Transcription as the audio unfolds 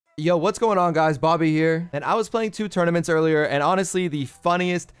Yo, what's going on, guys? Bobby here. And I was playing 2 tournaments earlier, and honestly, the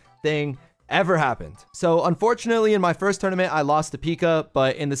funniest thing ever happened. So unfortunately, in my first tournament, I lost to Pika,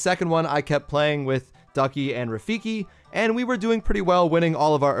 but in the second one, I kept playing with Ducky and Rafiki, and we were doing pretty well, winning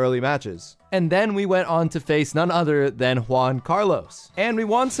all of our early matches. And then we went on to face none other than Juan Carlos. And we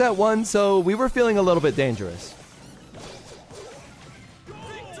won set 1, so we were feeling a little bit dangerous.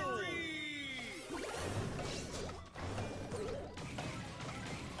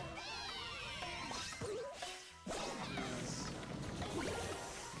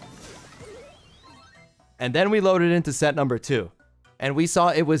 And then we loaded into set number 2, and we saw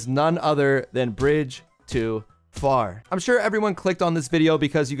it was none other than Bridge Too Far. I'm sure everyone clicked on this video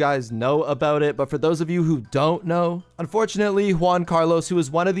because you guys know about it, but for those of you who don't know, unfortunately, Juan Carlos, who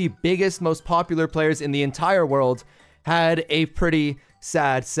is one of the biggest, most popular players in the entire world, had a pretty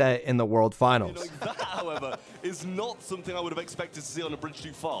sad set in the World Finals. You know, that, however, is not something I would have expected to see on a Bridge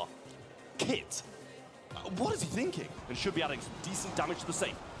Too Far. Kit, what is he thinking? And should be adding some decent damage to the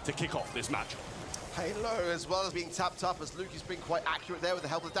safe to kick off this match. Halo as well as being tapped up as Luki's been quite accurate there with the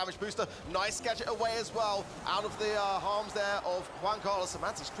help of the damage booster. Nice gadget away as well out of the harms there of Juan Carlos.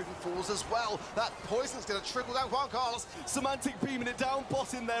 Semantic's triggering falls as well. That poison's going to trickle down Juan Carlos. Semantic beaming it down,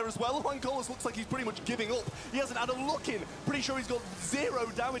 bot in there as well. Juan Carlos looks like he's pretty much giving up. He hasn't had a look in. Pretty sure he's got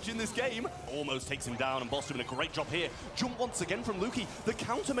 0 damage in this game. Almost takes him down, and Boss doing a great job here. Jump once again from Luki. The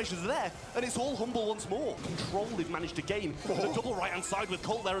countermeasures are there, and it's all humble once more. Control they've managed to gain. The double right-hand side with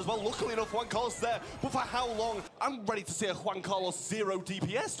Colt there as well. Luckily enough, Juan Carlos there. But for how long? I'm ready to see a Juan Carlos 0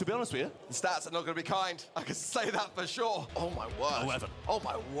 DPS, to be honest with you. The stats are not going to be kind. I can say that for sure. Oh my word. 11. Oh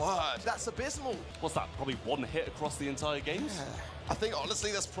my word. That's abysmal. What's that? Probably 1 hit across the entire game? Yeah. I think,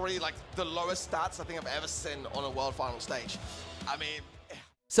 honestly, that's probably like the lowest stats I think I've ever seen on a World Final stage. I mean...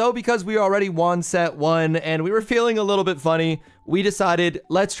 So because we already won set 1 and we were feeling a little bit funny, we decided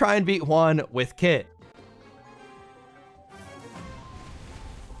let's try and beat Juan with Kit.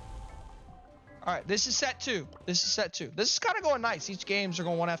 All right, this is set 2. This is set 2. This is kind of going nice. Each games are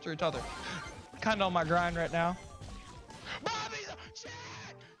going one after each other. Kind of on my grind right now. Bobby's on Chad!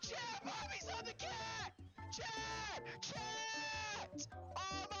 Bobby's on the cat! Chad!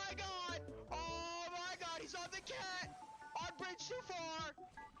 Oh my god! Oh my god, he's on the cat! On Bridge Too Far!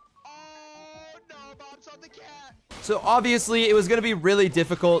 Oh no, Bob's on the cat! So obviously it was going to be really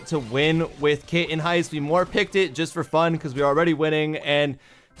difficult to win with Kit in Heist. We more picked it just for fun because we were already winning, and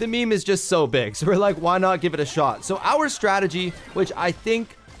the meme is just so big. So we're like, why not give it a shot? So our strategy, which I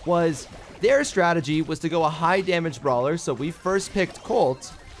think was their strategy, was to go a high damage brawler. So we first picked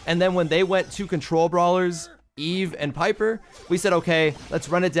Colt, and then when they went to control brawlers, Eve and Piper, we said, okay, let's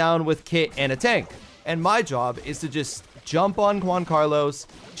run it down with Kit and a tank. And my job is to just jump on Juan Carlos,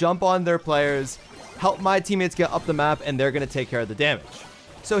 jump on their players, help my teammates get up the map, and they're going to take care of the damage.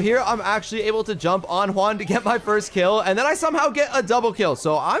 So here I'm actually able to jump on Juan to get my first kill, and then I somehow get a double kill.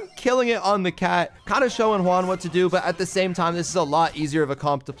 So I'm killing it on the cat, kind of showing Juan what to do, but at the same time, this is a lot easier of a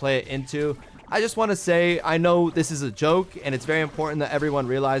comp to play it into. I just want to say, I know this is a joke, and it's very important that everyone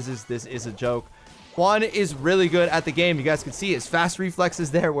realizes this is a joke. Juan is really good at the game. You guys can see his fast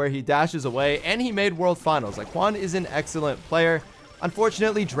reflexes there where he dashes away, and he made World Finals. Like, Juan is an excellent player.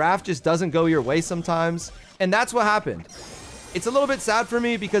 Unfortunately, draft just doesn't go your way sometimes, and that's what happened. It's a little bit sad for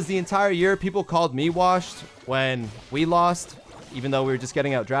me because the entire year people called me washed when we lost, even though we were just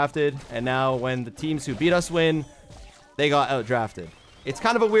getting out-drafted. And now when the teams who beat us win, they got out-drafted. It's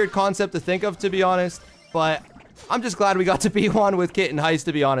kind of a weird concept to think of, to be honest, but I'm just glad we got to beat Juan with Kit and Heist,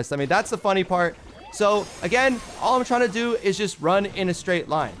 to be honest. I mean, that's the funny part. So again, all I'm trying to do is just run in a straight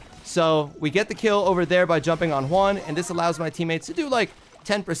line. So we get the kill over there by jumping on Juan, and this allows my teammates to do like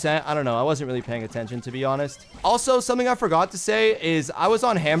 10%. I don't know. I wasn't really paying attention, to be honest. Also, something I forgot to say is I was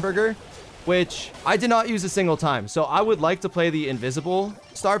on Hamburger, which I did not use a single time. So I would like to play the invisible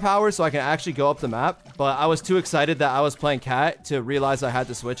star power so I can actually go up the map. But I was too excited that I was playing cat to realize I had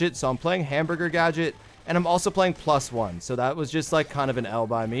to switch it. So I'm playing Hamburger gadget, and I'm also playing +1. So that was just like kind of an L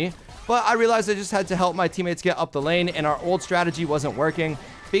by me. But I realized I just had to help my teammates get up the lane, and our old strategy wasn't working.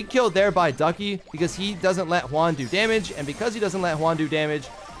 Big kill there by Ducky because he doesn't let Juan do damage, and because he doesn't let Juan do damage,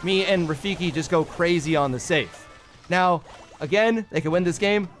 me and Rafiki just go crazy on the safe. Now, again, they can win this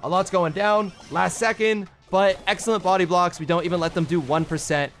game. A lot's going down last second, but excellent body blocks. We don't even let them do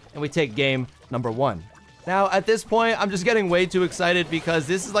 1%, and we take game number 1. Now, at this point, I'm just getting way too excited because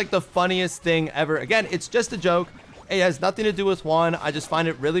this is like the funniest thing ever. Again, it's just a joke. It has nothing to do with Juan. I just find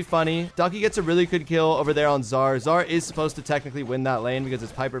it really funny. Ducky gets a really good kill over there on Czar. Czar is supposed to technically win that lane because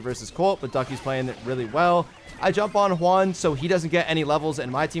it's Piper versus Colt, but Ducky's playing it really well. I jump on Juan so he doesn't get any levels and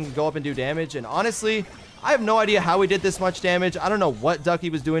my team can go up and do damage. And honestly, I have no idea how we did this much damage. I don't know what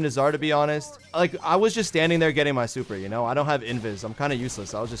Ducky was doing to Zar, to be honest. Like, I was just standing there getting my super, you know? I don't have invis. I'm kind of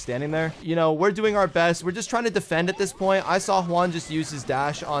useless. I was just standing there. You know, we're doing our best. We're just trying to defend at this point. I saw Juan just use his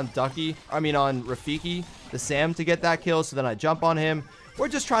dash on on Rafiki, the Sam, to get that kill. So then I jump on him. We're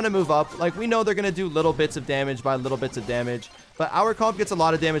just trying to move up. Like, we know they're going to do little bits of damage by little bits of damage. But our comp gets a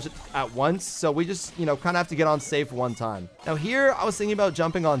lot of damage at once. So we just, you know, kind of have to get on safe one time. Now here, I was thinking about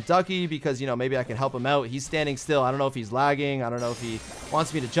jumping on Ducky because, you know, maybe I can help him out. He's standing still. I don't know if he's lagging. I don't know if he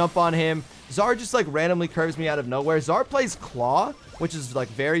wants me to jump on him. Zar just, like, randomly curves me out of nowhere. Zar plays Claw, which is, like,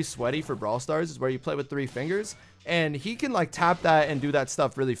 very sweaty for Brawl Stars. Is where you play with 3 fingers. And he can, like, tap that and do that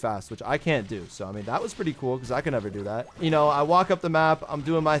stuff really fast, which I can't do. So, I mean, that was pretty cool because I could never do that. You know, I walk up the map. I'm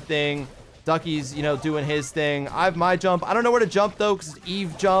doing my thing. Ducky's, you know, doing his thing. I have my jump. I don't know where to jump, though, because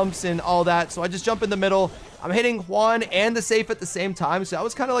Eve jumps and all that. So I just jump in the middle. I'm hitting Juan and the safe at the same time. So that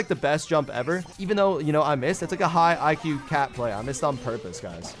was kind of like the best jump ever. Even though, you know, I missed. It's like a high IQ cat play. I missed on purpose,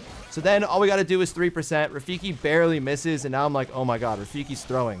 guys. So then all we got to do is 3%. Rafiki barely misses. And now I'm like, oh my God, Rafiki's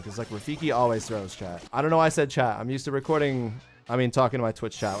throwing. Because, like, Rafiki always throws, chat. I don't know why I said chat. I'm used to recording, talking to my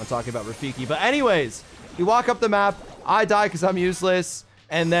Twitch chat when talking about Rafiki. But anyways, we walk up the map. I die because I'm useless.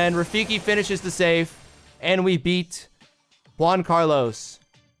 And then Rafiki finishes the safe. And we beat Juan Carlos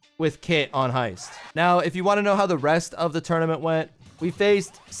with Kit on Heist. Now, if you want to know how the rest of the tournament went, we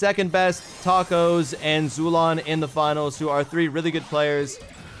faced second best Tacos and Zulan in the finals, who are 3 really good players.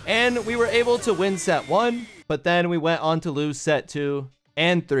 And we were able to win set 1, but then we went on to lose set 2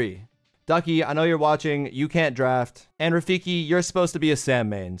 and 3. Ducky, I know you're watching. You can't draft. And Rafiki, you're supposed to be a Sam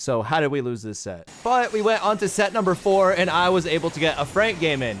main. So how did we lose this set? But we went on to set number 4, and I was able to get a Frank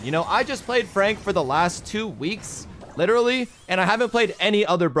game in. You know, I just played Frank for the last 2 weeks, literally, and I haven't played any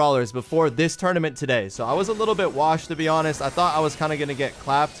other brawlers before this tournament today. So I was a little bit washed, to be honest. I thought I was kind of going to get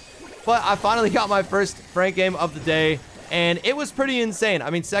clapped. But I finally got my first Frank game of the day. And it was pretty insane. I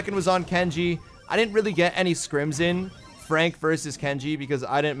mean, second was on Kenji. I didn't really get any scrims in Frank versus Kenji because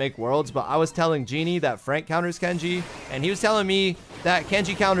I didn't make worlds. But I was telling Genie that Frank counters Kenji. And he was telling me that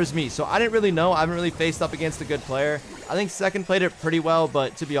Kenji counters me. So I didn't really know. I haven't really faced up against a good player. I think second played it pretty well.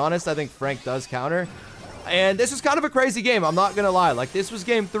 But to be honest, I think Frank does counter. And this was kind of a crazy game. I'm not going to lie. Like, this was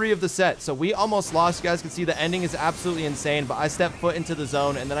game 3 of the set. So we almost lost. You guys can see the ending is absolutely insane. But I step foot into the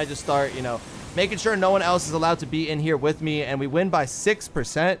zone. And then I just start, you know, making sure no one else is allowed to be in here with me, and we win by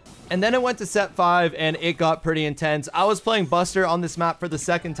 6%. And then it went to set 5, and it got pretty intense. I was playing Buster on this map for the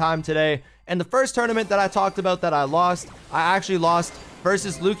second time today, and the first tournament that I talked about that I lost, I actually lost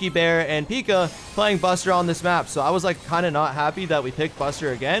versus Lukey Bear and Pika playing Buster on this map. So I was like kind of not happy that we picked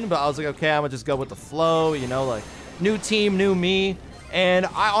Buster again, but I was like, okay, I'm gonna just go with the flow, you know, like new team, new me. And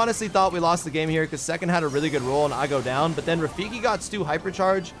I honestly thought we lost the game here because second had a really good roll and I go down, but then Rafiki got Stu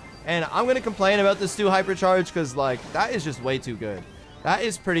Hypercharge. And I'm going to complain about the Stu Hypercharge because, like, that is just way too good. That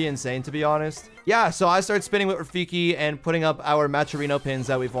is pretty insane, to be honest. Yeah, so I started spinning with Rafiki and putting up our Maturino pins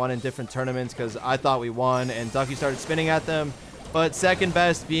that we've won in different tournaments because I thought we won. And Ducky started spinning at them. But second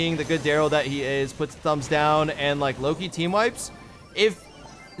best, being the good Daryl that he is, puts thumbs down and, like, low-key team wipes. If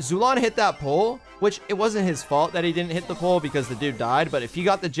Zulan hit that pull, which it wasn't his fault that he didn't hit the pull because the dude died. But if he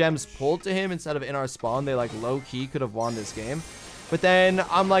got the gems pulled to him instead of in our spawn, they, like, low-key could have won this game. But then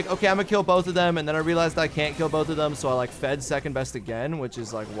I'm like, okay, I'm gonna kill both of them. And then I realized I can't kill both of them. So I like fed second best again, which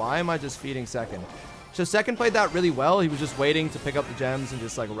is like, why am I just feeding second? So second played that really well. He was just waiting to pick up the gems and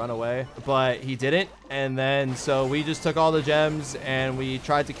just like run away, but he didn't. And then so we just took all the gems and we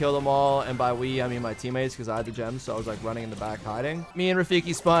tried to kill them all. And by we, I mean my teammates, because I had the gems. So I was like running in the back hiding. Me and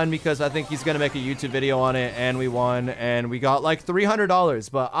Rafiki spun because I think he's going to make a YouTube video on it. And we won and we got like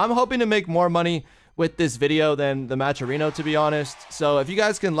 $300. But I'm hoping to make more money with this video than the Maturino, to be honest. So if you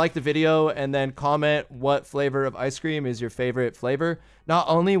guys can like the video and then comment what flavor of ice cream is your favorite flavor, not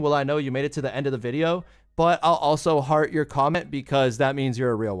only will I know you made it to the end of the video, but I'll also heart your comment because that means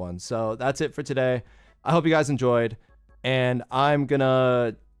you're a real one. So that's it for today. I hope you guys enjoyed, and I'm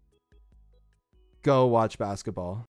gonna go watch basketball.